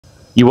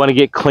You want to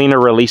get cleaner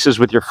releases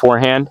with your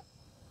forehand?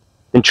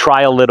 Then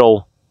try a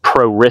little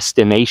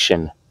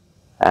procrastination.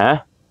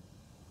 Huh?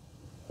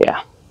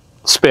 Yeah.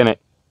 Spin it.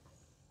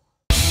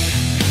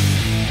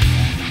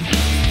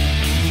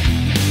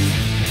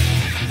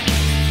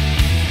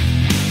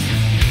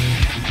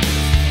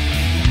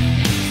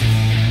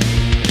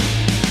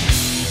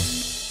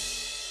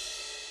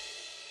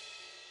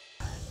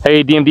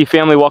 Hey DMD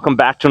family, welcome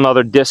back to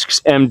another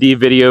Discs MD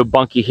video.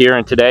 Bunky here,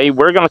 and today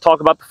we're going to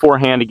talk about the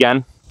forehand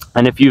again.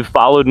 And if you've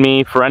followed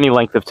me for any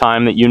length of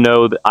time, that you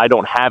know that I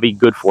don't have a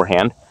good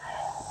forehand,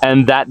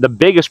 and that the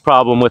biggest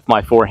problem with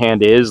my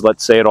forehand is,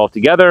 let's say it all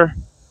together,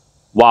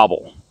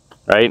 wobble.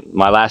 Right?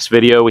 My last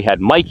video we had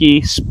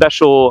Mikey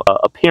special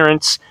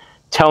appearance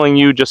telling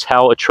you just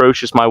how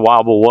atrocious my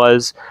wobble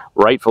was.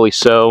 Rightfully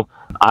so.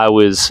 I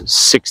was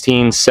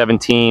 16,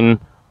 17.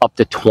 Up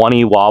to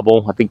 20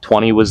 wobble. I think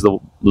 20 was the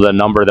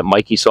number that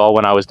Mikey saw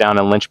when I was down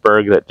in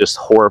Lynchburg. That just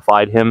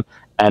horrified him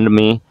and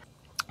me.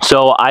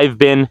 So I've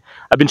been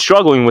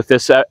struggling with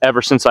this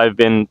ever since I've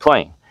been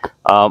playing.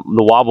 The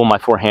wobble in my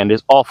forehand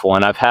is awful,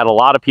 and I've had a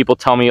lot of people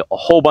tell me a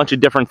whole bunch of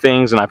different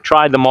things, and I've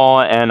tried them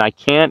all, and I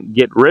can't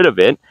get rid of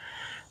it.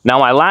 Now,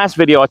 my last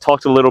video, I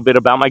talked a little bit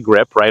about my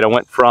grip, right? I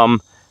went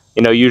from,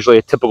 you know, usually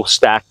a typical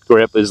stacked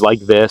grip is like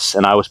this,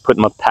 and I was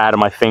putting my pad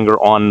of my finger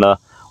on the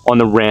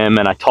rim,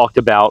 and I talked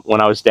about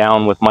when I was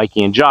down with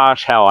Mikey and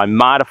Josh how I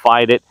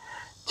modified it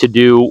to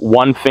do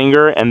one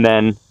finger and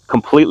then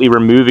completely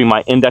removing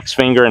my index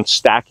finger and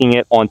stacking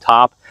it on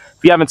top.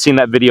 If you haven't seen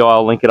that video,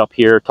 I'll link it up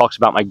here. It talks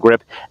about my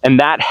grip, and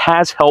that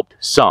has helped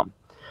some,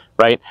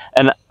 right?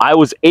 And I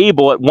was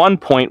able at one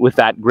point with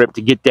that grip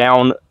to get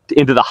down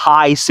into the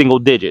high single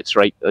digits,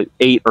 right?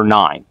 8 or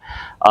 9.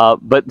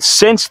 But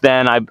since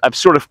then, I've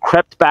sort of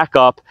crept back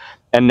up,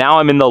 and now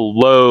I'm in the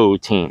low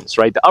teens,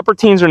 right? The upper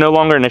teens are no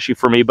longer an issue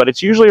for me, but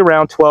it's usually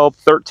around 12,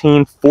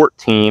 13,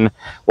 14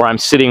 where I'm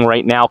sitting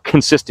right now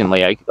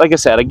consistently. Like I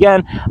said,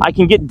 again, I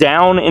can get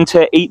down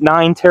into 8,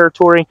 9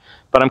 territory,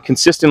 but I'm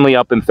consistently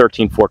up in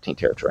 13, 14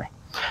 territory.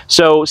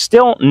 So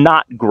still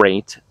not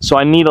great, so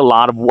I need a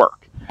lot of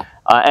work.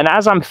 And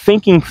as I'm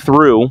thinking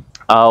through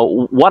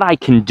what I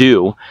can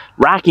do,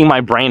 racking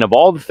my brain of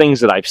all the things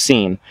that I've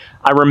seen,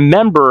 I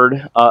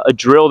remembered a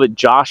drill that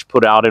Josh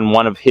put out in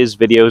one of his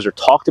videos, or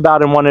talked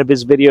about in one of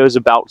his videos,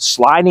 about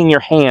sliding your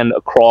hand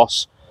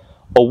across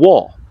a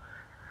wall.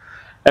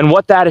 And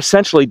what that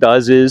essentially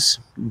does is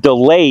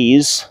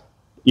delays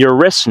your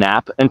wrist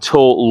snap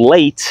until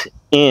late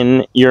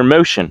in your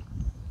motion.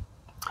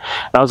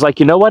 And I was like,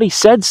 you know what? He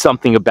said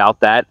something about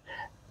that,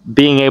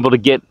 being able to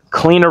get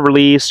cleaner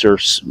release or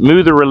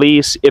smoother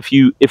release if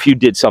you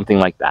did something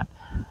like that.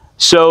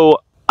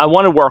 So I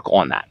want to work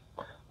on that.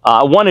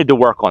 I wanted to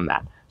work on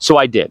that. So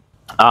I did.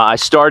 I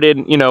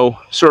started, you know,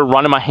 sort of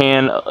running my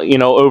hand, you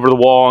know, over the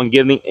wall and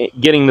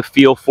getting the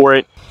feel for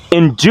it.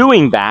 In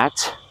doing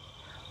that,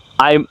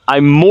 I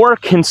more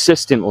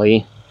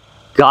consistently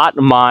got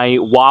my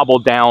wobble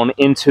down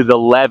into the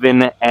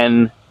 11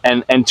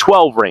 and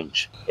 12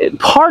 range.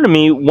 Part of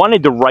me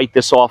wanted to write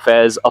this off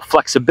as a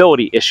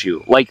flexibility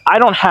issue. Like, I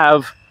don't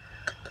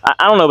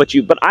know about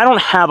you, but I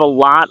don't have a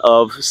lot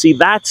of, see,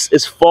 that's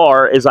as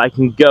far as I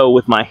can go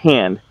with my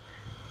hand.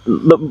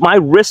 My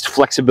wrist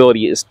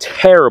flexibility is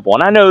terrible.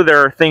 And I know there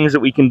are things that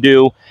we can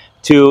do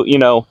to, you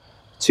know,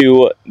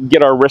 to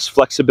get our wrist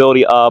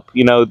flexibility up,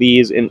 you know,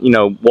 these, and, you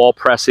know, wall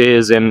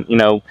presses and, you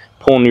know,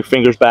 pulling your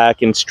fingers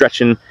back and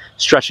stretching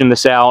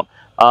this out.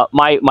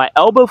 My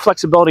elbow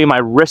flexibility and my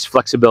wrist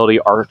flexibility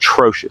are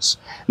atrocious.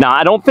 Now,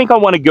 I don't think I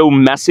want to go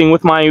messing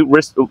with my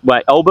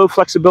elbow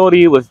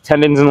flexibility with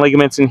tendons and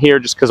ligaments in here,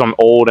 just because I'm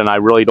old and I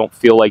really don't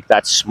feel like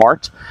that's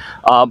smart.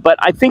 But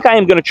I think I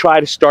am going to try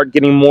to start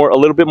getting a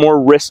little bit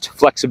more wrist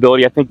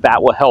flexibility. I think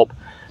that will help.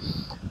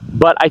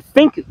 But I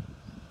think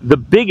the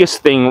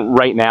biggest thing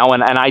right now,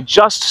 and I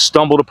just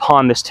stumbled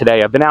upon this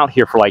today. I've been out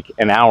here for like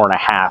an hour and a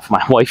half.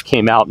 My wife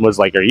came out and was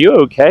like, "Are you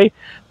okay?"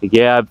 Like,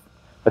 yeah.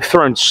 I've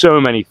thrown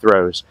so many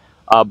throws,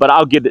 but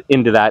I'll get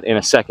into that in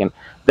a second.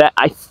 That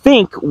I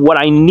think what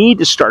I need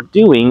to start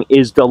doing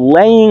is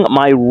delaying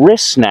my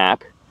wrist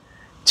snap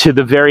to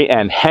the very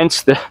end.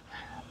 Hence the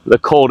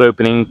cold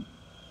opening,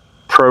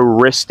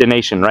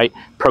 procrastination, right?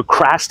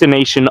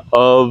 Procrastination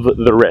of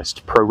the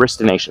wrist,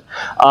 procrastination.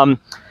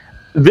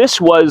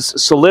 This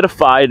was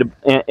solidified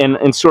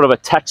in sort of a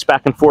text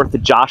back and forth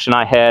that Josh and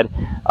I had,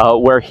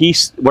 where he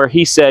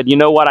said, you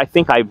know what, I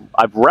think I've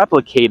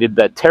replicated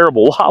that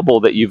terrible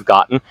wobble that you've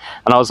gotten.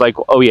 And I was like,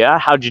 oh yeah,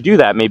 how'd you do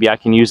that? Maybe I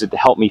can use it to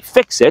help me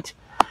fix it.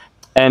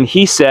 And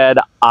he said,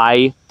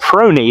 I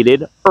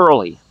pronated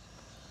early.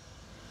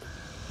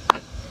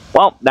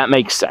 Well, that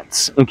makes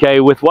sense,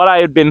 okay? With what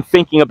I had been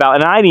thinking about,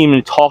 and I didn't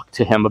even talk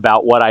to him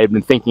about what I had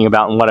been thinking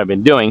about and what I've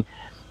been doing,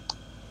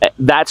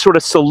 that sort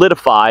of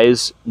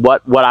solidifies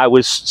what I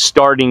was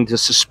starting to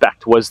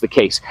suspect was the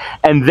case.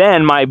 And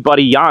then my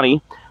buddy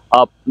Yanni,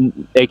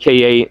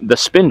 aka the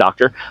Spin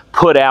Doctor,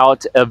 put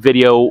out a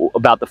video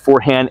about the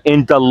forehand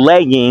and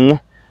delaying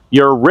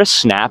your wrist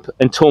snap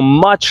until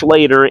much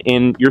later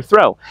in your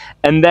throw.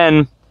 And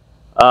then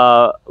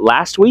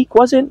last week,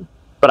 was it?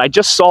 but I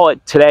just saw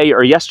it today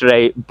or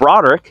yesterday.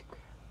 Broderick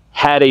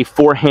had a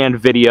forehand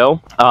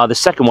video, the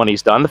second one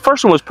he's done. The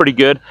first one was pretty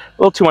good, a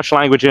little too much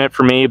language in it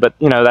for me, but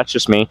you know, that's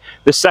just me.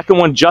 The second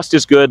one, just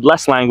as good,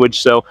 less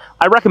language, so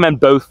I recommend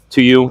both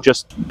to you.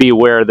 Just be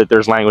aware that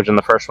there's language in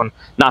the first one,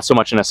 not so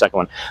much in the second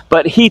one.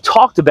 But he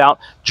talked about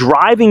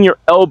driving your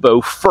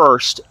elbow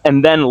first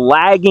and then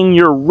lagging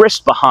your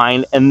wrist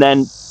behind and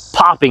then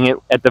popping it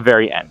at the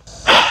very end.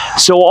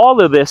 So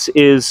all of this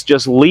is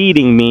just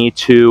leading me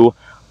to,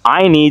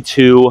 I need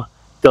to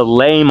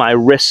delay my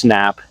wrist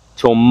snap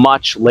till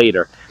much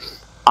later.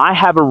 I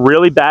have a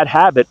really bad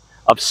habit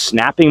of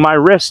snapping my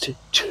wrist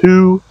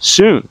too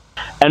soon.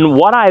 And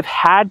what I've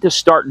had to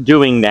start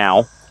doing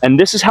now, and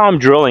this is how I'm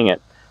drilling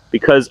it,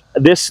 because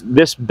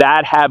this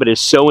bad habit is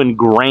so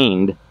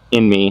ingrained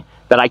in me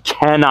that I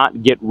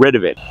cannot get rid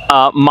of it.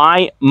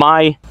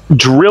 My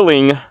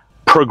drilling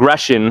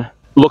progression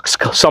looks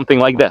something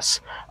like this.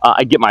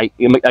 I get my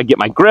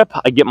grip,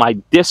 I get my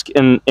disc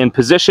in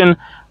position,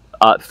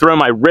 throw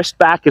my wrist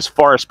back as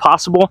far as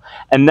possible,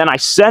 and then I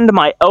send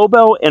my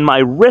elbow and my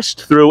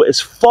wrist through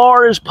as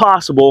far as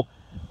possible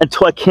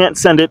until I can't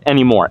send it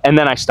anymore, and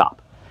then I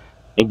stop.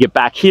 And get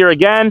back here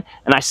again,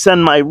 and I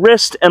send my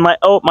wrist and my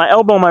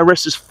elbow and my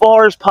wrist as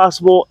far as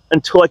possible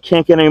until I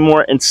can't get any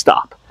more, and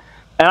stop.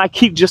 And I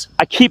just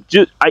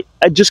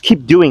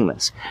keep doing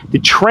this to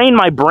train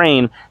my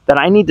brain that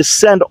I need to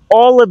send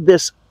all of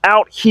this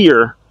out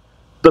here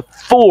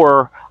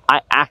before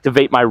I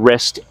activate my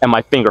wrist and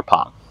my finger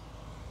pop.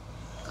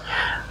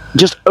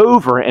 Just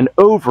over and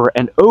over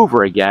and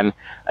over again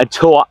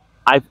until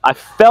I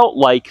felt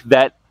like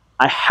that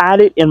I had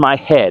it in my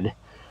head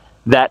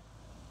that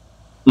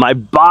my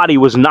body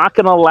was not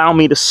going to allow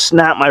me to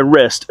snap my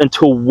wrist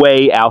until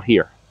way out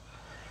here.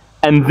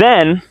 And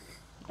then,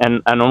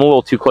 and I'm a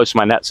little too close to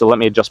my net, so let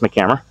me adjust my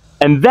camera.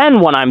 And then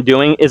what I'm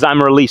doing is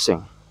I'm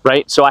releasing,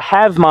 right? So I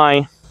have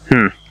my,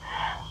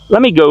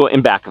 let me go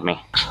in back of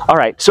me. All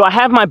right, so I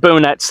have my bow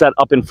net set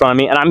up in front of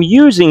me, and I'm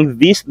using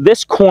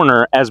this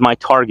corner as my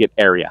target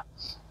area.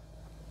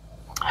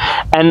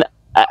 And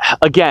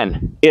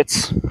again,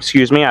 it's,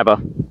 excuse me, I have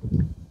a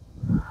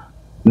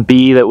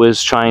bee that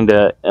was trying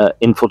to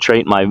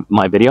infiltrate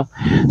my video.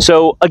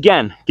 So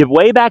again, get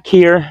way back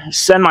here,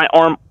 send my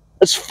arm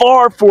as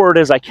far forward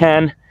as I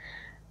can,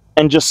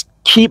 and just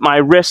keep my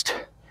wrist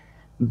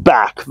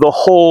back the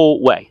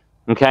whole way,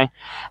 okay?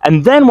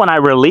 And then when I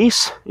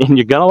release, and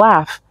you're gonna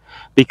laugh,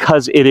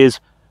 because it is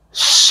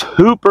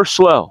super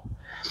slow.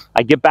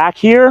 I get back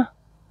here,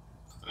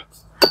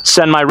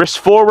 send my wrist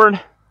forward,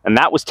 and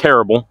that was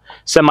terrible.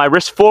 Send my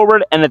wrist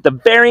forward, and at the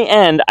very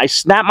end, I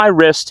snap my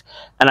wrist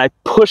and I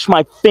push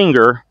my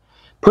finger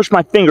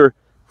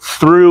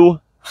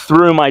through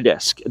my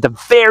disc at the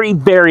very,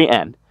 very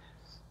end.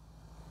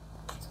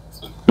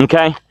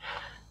 Okay?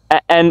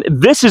 And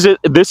this is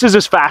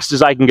as fast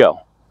as I can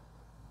go.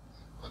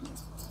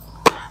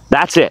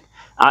 That's it.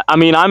 I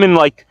mean, I'm in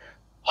like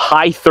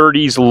high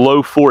 30s,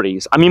 low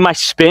 40s. I mean, my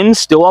spin's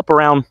still up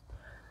around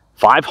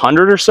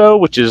 500 or so,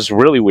 which is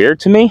really weird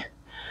to me.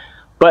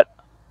 But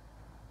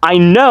I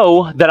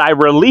know that I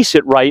release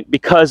it right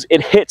because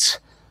it hits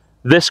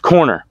this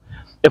corner.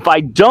 If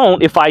I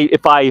don't, if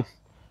I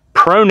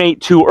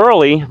pronate too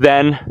early,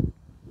 then,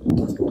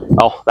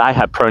 oh, I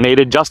have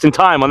pronated just in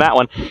time on that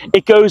one.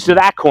 It goes to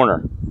that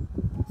corner,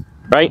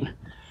 right?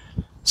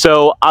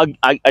 So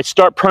I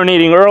start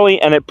pronating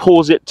early, and it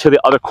pulls it to the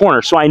other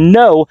corner. So I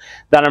know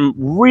that I'm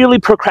really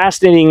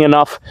procrastinating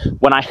enough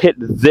when I hit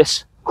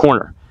this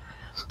corner.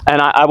 And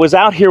I was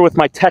out here with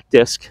my tech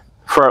disc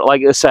for,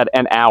 like I said,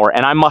 an hour,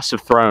 and I must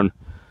have thrown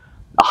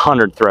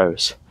 100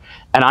 throws.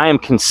 And I am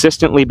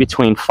consistently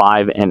between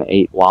 5 and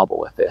 8 wobble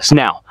with this.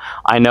 Now,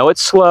 I know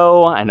it's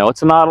slow, I know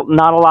it's not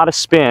a lot of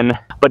spin,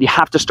 but you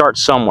have to start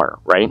somewhere,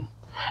 right?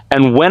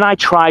 And when I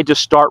tried to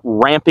start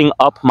ramping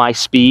up my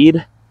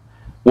speed,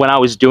 when I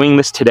was doing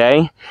this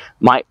today,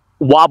 my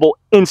wobble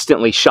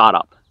instantly shot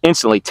up.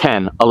 Instantly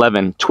 10,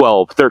 11,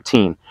 12,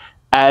 13,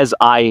 as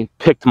I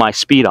picked my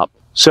speed up.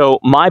 So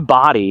my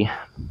body,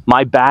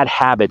 my bad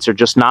habits are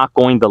just not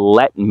going to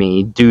let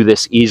me do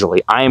this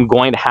easily. I am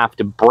going to have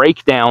to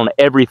break down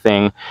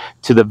everything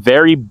to the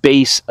very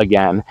base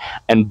again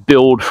and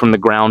build from the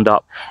ground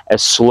up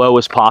as slow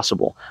as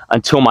possible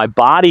until my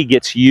body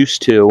gets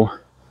used to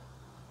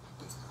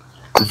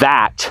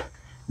that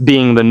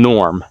being the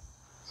norm.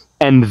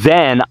 And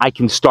then I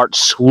can start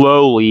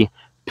slowly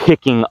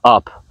picking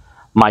up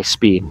my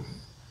speed.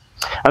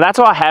 And that's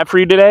all I have for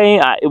you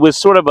today. It was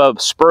sort of a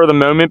spur of the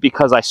moment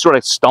because I sort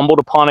of stumbled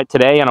upon it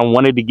today and I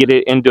wanted to get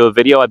it into a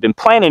video. I've been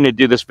planning to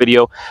do this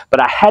video,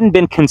 but I hadn't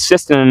been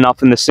consistent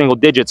enough in the single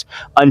digits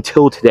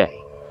until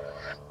today.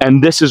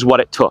 And this is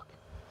what it took.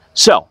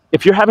 So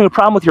if you're having a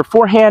problem with your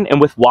forehand and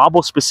with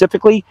wobble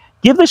specifically,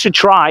 give this a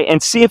try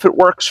and see if it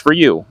works for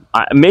you.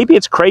 Maybe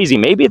it's crazy.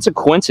 Maybe it's a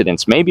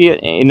coincidence. Maybe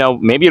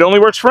maybe it only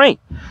works for me.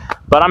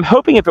 But I'm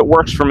hoping if it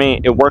works for me,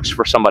 it works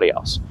for somebody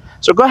else.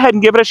 So go ahead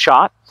and give it a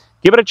shot.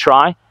 Give it a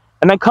try,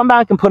 and then come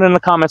back and put in the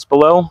comments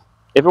below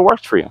if it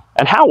works for you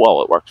and how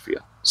well it works for you.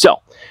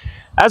 So,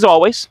 as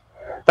always,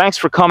 Thanks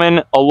for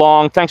coming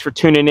along. Thanks for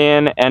tuning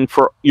in and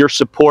for your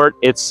support.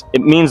 It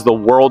means the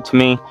world to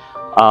me.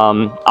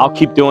 I'll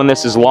keep doing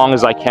this as long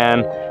as I can,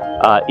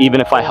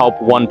 even if I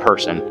help one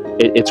person.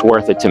 It's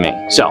worth it to me.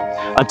 So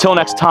until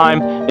next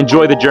time,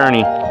 enjoy the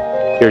journey.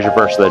 Here's your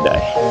verse of the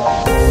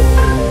day.